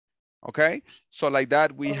 Okay, so like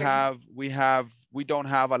that we don't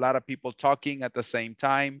have a lot of people talking at the same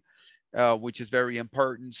time, which is very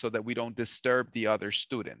important so that we don't disturb the other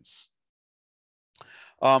students.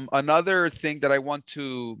 Another thing that I want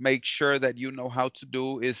to make sure that you know how to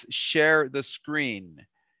do is share the screen.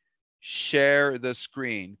 Share the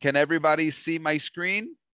screen. Can everybody see my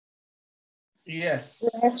screen? Yes.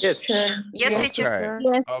 Yes, teacher.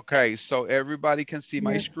 Okay. Okay, so everybody can see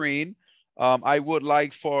my screen. I would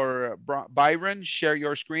like for Byron, share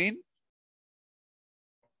your screen.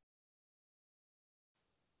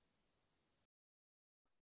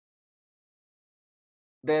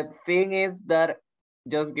 The thing is that,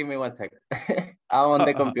 just give me 1 second. I'm on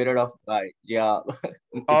the computer of my job.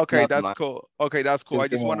 Okay, that's cool. Okay, that's cool. I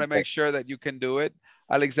just want to make second. sure that you can do it.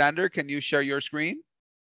 Alexander, can you share your screen?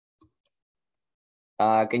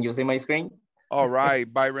 Can you see my screen? All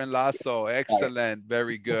right, Byron Lasso, excellent,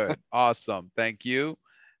 very good, awesome, thank you.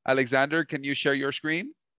 Alexander, can you share your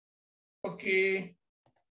screen? Okay.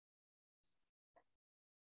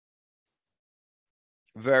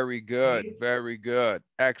 Very good,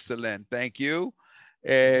 excellent, thank you.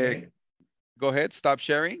 Okay. Go ahead, stop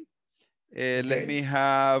sharing. Okay. Let me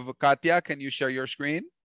have Katia, can you share your screen?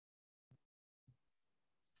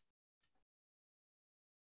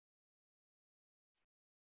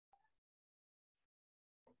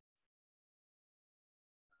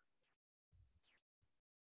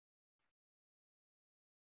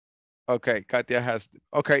 Okay, Katia has,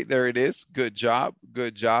 okay, there it is. Good job,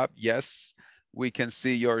 good job. Yes, we can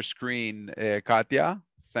see your screen, Katia.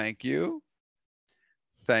 Thank you.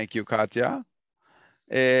 Thank you, Katia.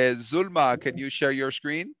 Zulma, can you share your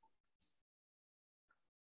screen?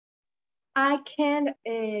 I can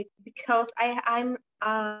because I'm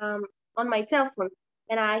on my cell phone,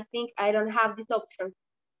 and I think I don't have this option.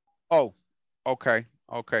 Oh, okay,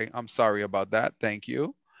 okay. I'm sorry about that. Thank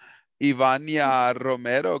you. Ivania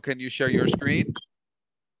Romero, can you share your screen?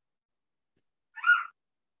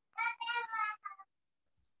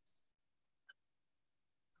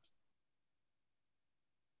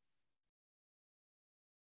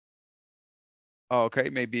 Okay,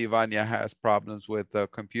 maybe Ivania has problems with the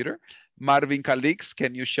computer. Marvin Calix,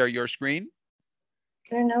 can you share your screen?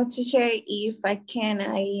 I don't know, teacher, if I can,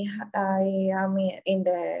 I am in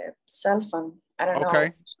the cell phone. I don't know.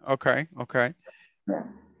 Okay. Yeah.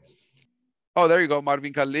 Oh, there you go,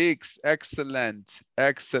 Marvin Calix. Excellent,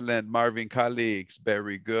 excellent, Marvin Calix.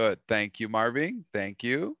 Very good. Thank you, Marvin. Thank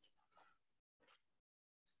you.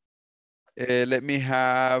 Let me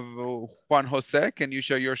have Juan Jose. Can you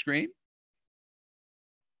share your screen?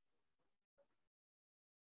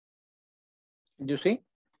 You see?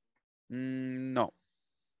 No.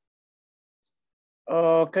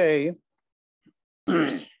 Okay.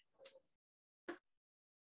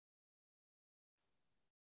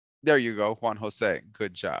 There you go, Juan Jose.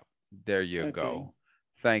 Good job. There you go.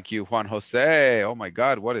 Thank you, Juan Jose. Oh my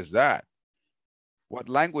God, what is that? What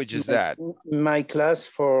language is that? My class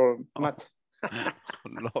for math.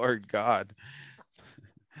 Lord God.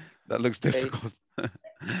 That looks difficult.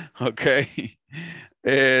 Okay.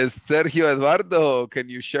 Sergio Eduardo, can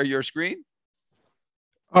you share your screen?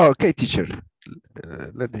 Oh, okay, teacher.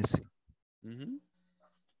 Let me see.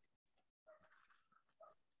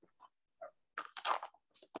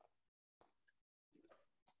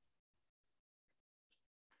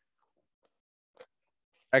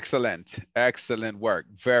 Excellent. Excellent work.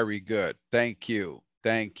 Very good. Thank you.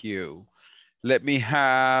 Thank you. Let me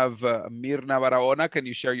have Mirna Barahona. Can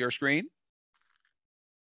you share your screen?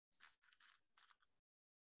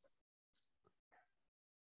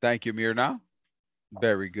 Thank you, Mirna.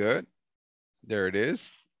 Very good. There it is.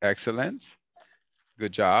 Excellent.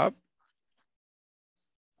 Good job.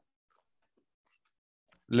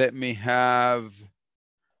 Let me have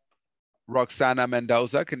Roxana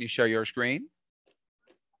Mendoza. Can you share your screen?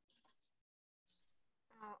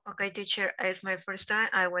 Okay, teacher, it's my first time.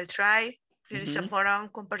 I will try. There is a forum,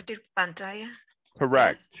 compartir pantalla.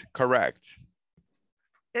 Correct. Correct.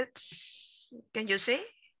 Can you see?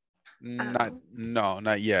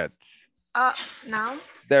 Not yet. Now?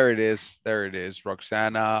 There it is. There it is.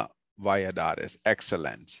 Roxana Valladares.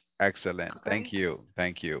 Excellent. Excellent. Okay. Thank you.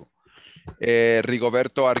 Thank you.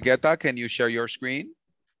 Rigoberto Argueta, can you share your screen?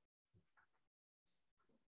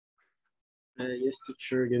 Yes,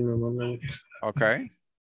 teacher, give me a moment. Okay.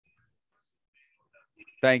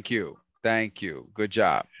 Thank you. Thank you. Good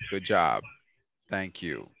job. Good job. Thank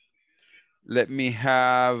you. Let me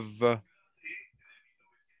have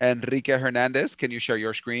Enrique Hernandez. Can you share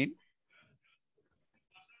your screen?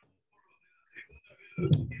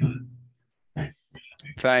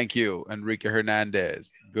 Thank you, Enrique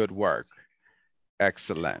Hernandez. Good work.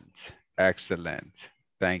 Excellent. Excellent.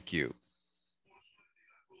 Thank you.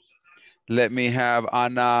 Let me have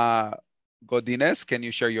Ana Godinez. Can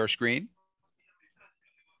you share your screen?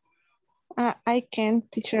 I can,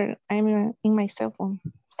 teacher. I'm in my cell phone.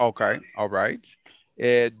 Okay. All right.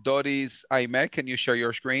 Doris Aime, can you share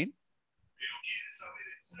your screen?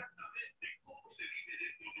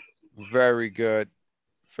 Very good.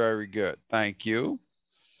 Very good. Thank you.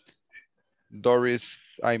 Doris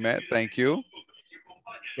Aime, thank you.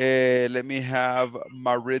 Let me have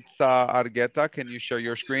Maritza Argueta. Can you share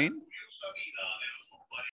your screen?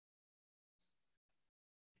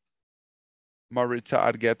 Maritza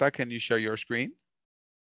Argueta, can you share your screen?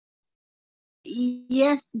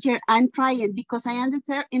 Yes, teacher, I'm trying because I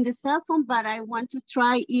understand in the cell phone, but I want to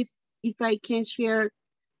try if I can share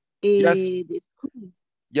the screen.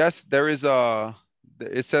 Yes, there is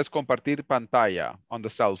it says compartir pantalla on the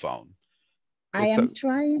cell phone. I am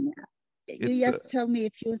trying. You just tell me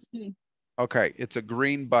if you see. Okay, it's a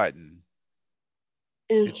green button.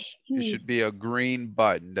 It should be a green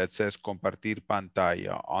button that says compartir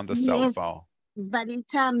pantalla on the cell phone. But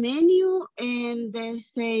it's a menu and they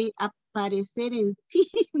say aparecer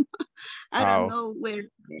encima. I don't know where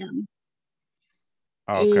I am.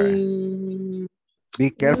 Okay. Be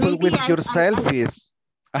careful with your selfies.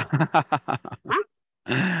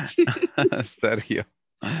 Sergio.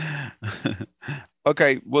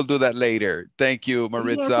 Okay, we'll do that later. Thank you,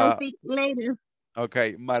 Maritza. Yes, I'll speak later.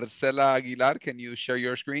 Okay, Marcela Aguilar, can you share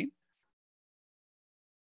your screen?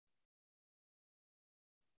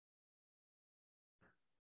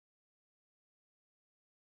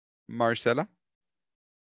 Marcela?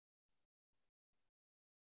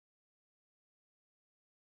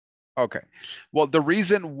 Okay. Well, the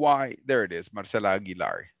reason why, there it is, Marcela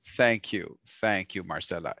Aguilar. Thank you. Thank you,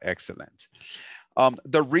 Marcela. Excellent.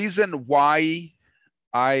 The reason why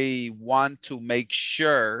I want to make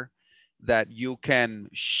sure that you can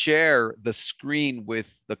share the screen with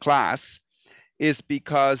the class is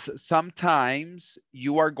because sometimes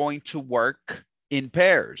you are going to work in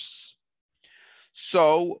pairs.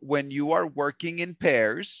 So when you are working in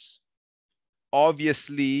pairs,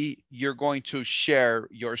 obviously you're going to share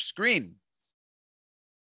your screen.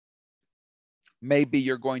 Maybe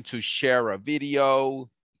you're going to share a video.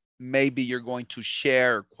 Maybe you're going to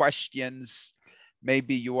share questions.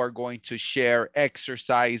 Maybe you are going to share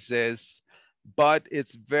exercises, but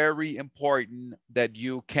it's very important that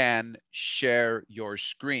you can share your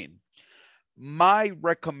screen. My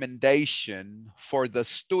recommendation for the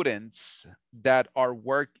students that are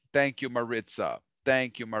thank you, Maritza.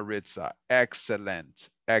 Thank you, Maritza. Excellent.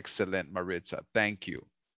 Excellent, Maritza. Thank you.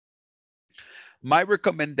 My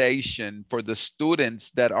recommendation for the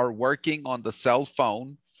students that are working on the cell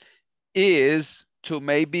phone is to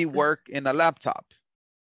maybe work in a laptop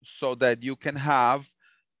so that you can have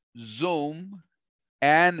Zoom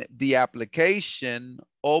and the application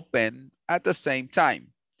open at the same time,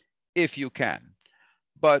 if you can.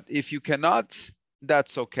 But if you cannot,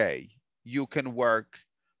 that's okay. You can work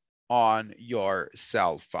on your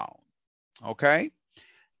cell phone, okay?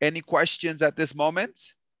 Any questions at this moment?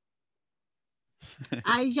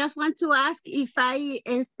 I just want to ask if I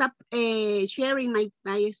stop sharing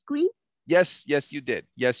my screen. Yes, yes, you did.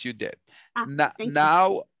 Yes, you did.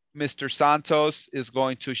 Now, Mr. Santos is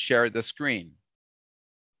going to share the screen.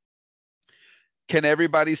 Can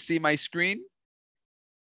everybody see my screen?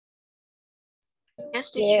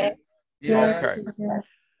 Yes, teacher. Okay.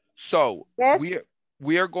 So Yes.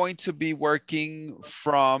 we are going to be working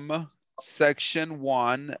from section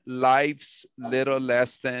 1, Life's Little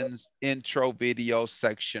Lessons Intro Video,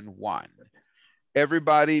 section 1.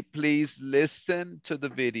 Everybody, please listen to the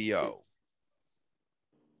video.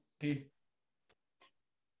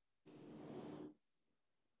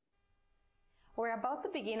 We're about to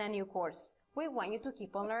begin a new course. We want you to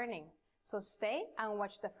keep on learning. So stay and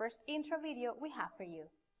watch the first intro video we have for you.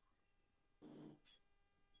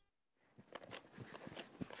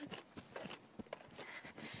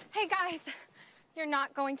 Hey guys, you're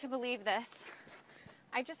not going to believe this.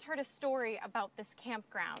 I just heard a story about this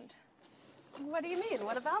campground. What do you mean?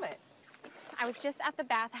 What about it? I was just at the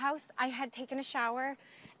bathhouse. I had taken a shower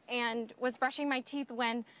and was brushing my teeth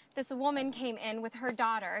when this woman came in with her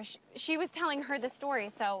daughter. She was telling her the story,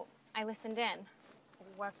 so I listened in.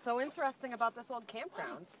 What's so interesting about this old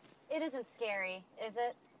campground? It isn't scary, is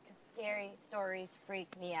it? Because scary stories freak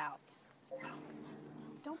me out.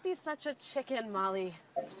 Don't be such a chicken, Molly.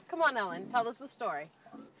 Come on, Ellen, tell us the story.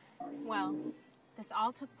 Well, this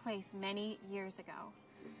all took place many years ago.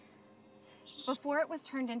 Before it was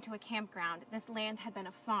turned into a campground, this land had been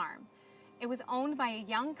a farm. It was owned by a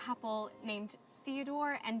young couple named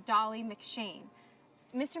Theodore and Dolly McShane.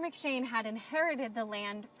 Mr. McShane had inherited the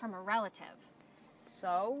land from a relative.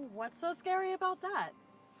 So, what's so scary about that?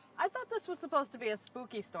 I thought this was supposed to be a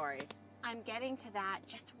spooky story. I'm getting to that.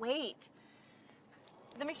 Just wait.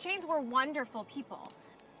 The McShanes were wonderful people.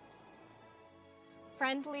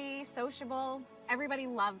 Friendly, sociable, everybody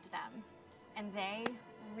loved them. And they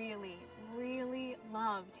really, really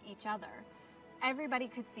loved each other. Everybody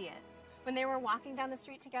could see it. When they were walking down the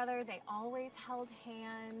street together, they always held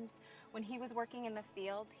hands. When he was working in the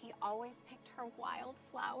fields, he always picked her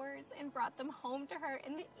wildflowers and brought them home to her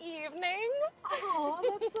in the evening.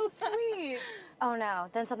 Oh, that's so sweet. Oh no,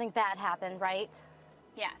 then something bad happened, right?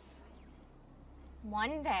 Yes.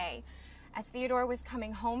 One day, as Theodore was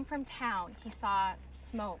coming home from town, he saw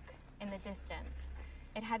smoke in the distance.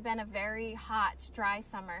 It had been a very hot, dry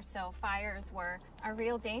summer, so fires were a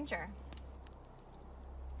real danger.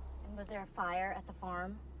 And was there a fire at the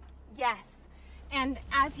farm? Yes. And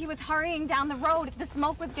as he was hurrying down the road, the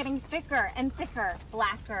smoke was getting thicker and thicker,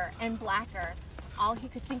 blacker and blacker. All he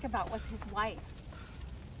could think about was his wife.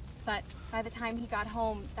 But by the time he got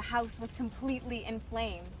home, the house was completely in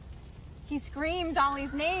flames. He screamed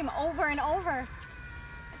Dolly's name over and over,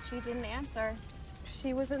 but she didn't answer.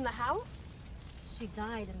 She was in the house? She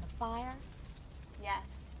died in the fire?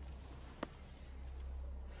 Yes.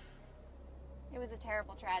 It was a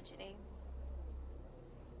terrible tragedy.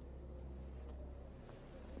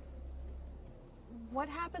 What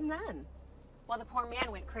happened then? Well, the poor man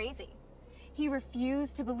went crazy. He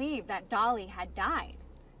refused to believe that Dolly had died.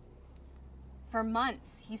 For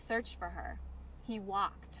months, he searched for her. He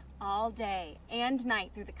walked all day and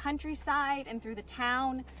night through the countryside and through the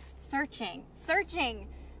town, searching.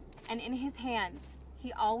 And in his hands,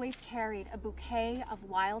 he always carried a bouquet of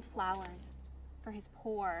wild flowers for his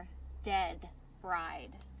poor, dead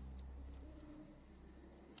bride.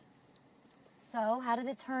 So, how did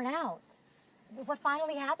it turn out? What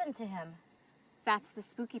finally happened to him? That's the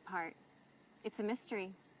spooky part. It's a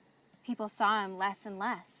mystery. People saw him less and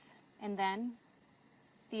less. And then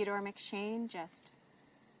Theodore McShane just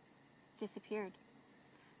disappeared.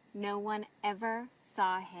 No one ever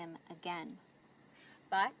saw him again.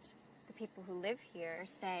 But the people who live here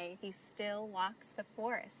say he still walks the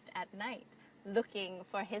forest at night looking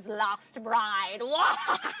for his lost bride.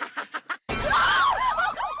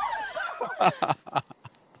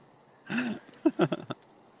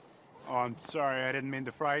 Oh, I'm sorry, I didn't mean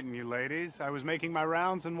to frighten you ladies. I was making my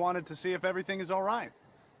rounds and wanted to see if everything is all right.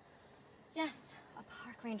 Yes, a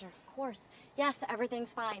park ranger, of course. Yes,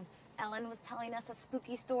 everything's fine. Ellen was telling us a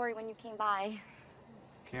spooky story when you came by.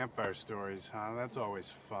 Campfire stories, huh? That's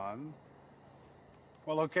always fun.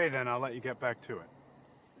 Well, okay then, I'll let you get back to it.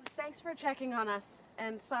 Thanks for checking on us,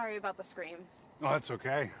 and sorry about the screams. Oh, that's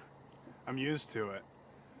okay. I'm used to it.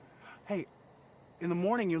 Hey, in the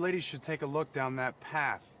morning, you ladies should take a look down that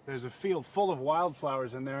path. There's a field full of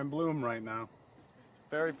wildflowers in there in bloom right now.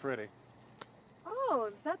 Very pretty. Oh,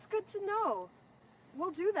 that's good to know.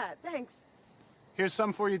 We'll do that, thanks. Here's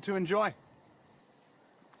some for you to enjoy.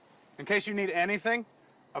 In case you need anything,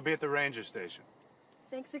 I'll be at the ranger station.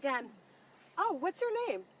 Thanks again. Oh, what's your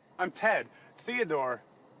name? I'm Ted. Theodore,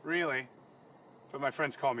 really. But my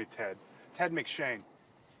friends call me Ted. Ted McShane.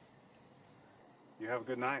 You have a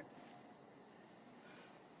good night.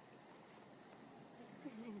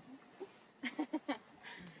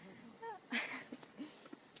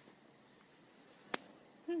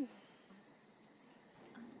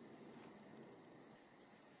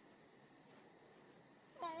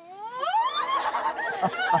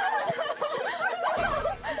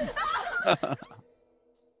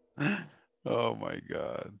 Oh my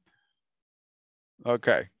God.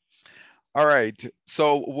 Okay. All right.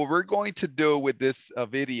 So what we're going to do with this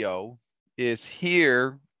video is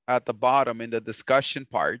here at the bottom in the discussion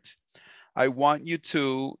part,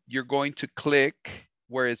 you're going to click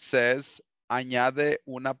where it says añade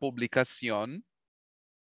una publicación.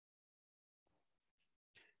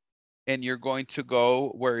 And you're going to go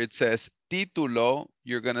where it says título,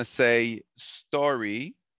 you're going to say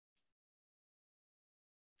story.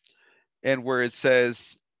 And where it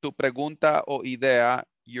says tu pregunta o idea,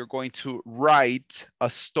 you're going to write a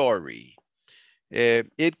story.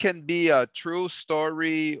 It can be a true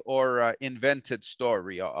story or an invented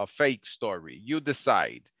story, a fake story. You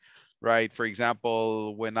decide, right? For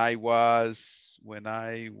example, when I was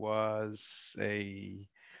a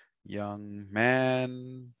young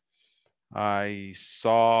man, I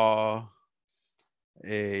saw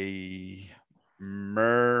a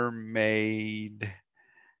mermaid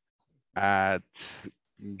at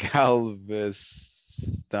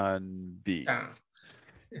Galveston Beach.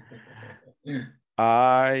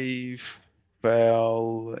 I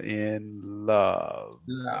fell in love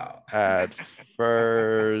at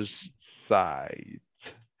first sight.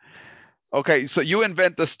 Okay, so you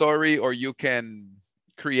invent the story or you can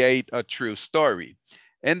create a true story.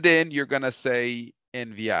 And then you're going to say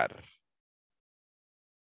enviar.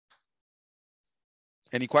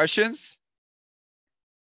 Any questions?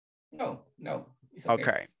 No. It's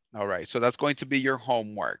Okay. All right. So that's going to be your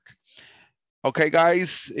homework. Okay,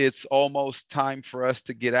 guys, it's almost time for us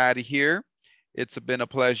to get out of here. It's been a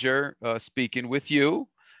pleasure speaking with you.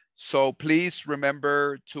 So please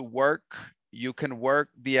remember to work. You can work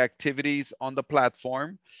the activities on the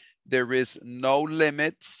platform. There is no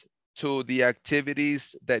limit to the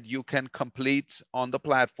activities that you can complete on the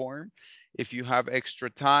platform. If you have extra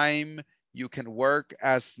time, you can work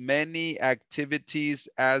as many activities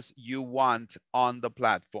as you want on the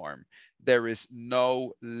platform. There is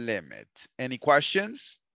no limit. Any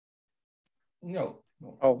questions? No.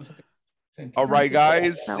 Oh. All right,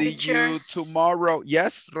 guys. See you tomorrow.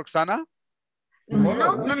 Yes, Roxana?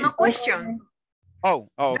 No question. Oh,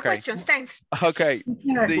 okay. No questions, thanks. Okay.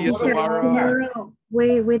 See you tomorrow.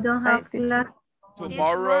 We don't have class.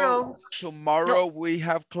 Tomorrow we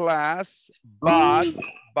have class, but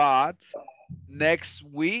next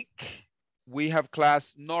week we have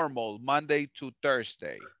class normal, Monday to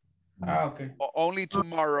Thursday. Okay. Only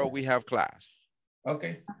tomorrow we have class.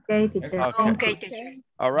 Okay. Okay, teacher. Okay, teacher.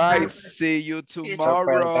 All right. See you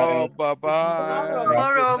tomorrow. Bye-bye.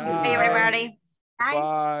 Tomorrow. Hey, everybody.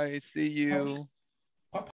 Bye. See you.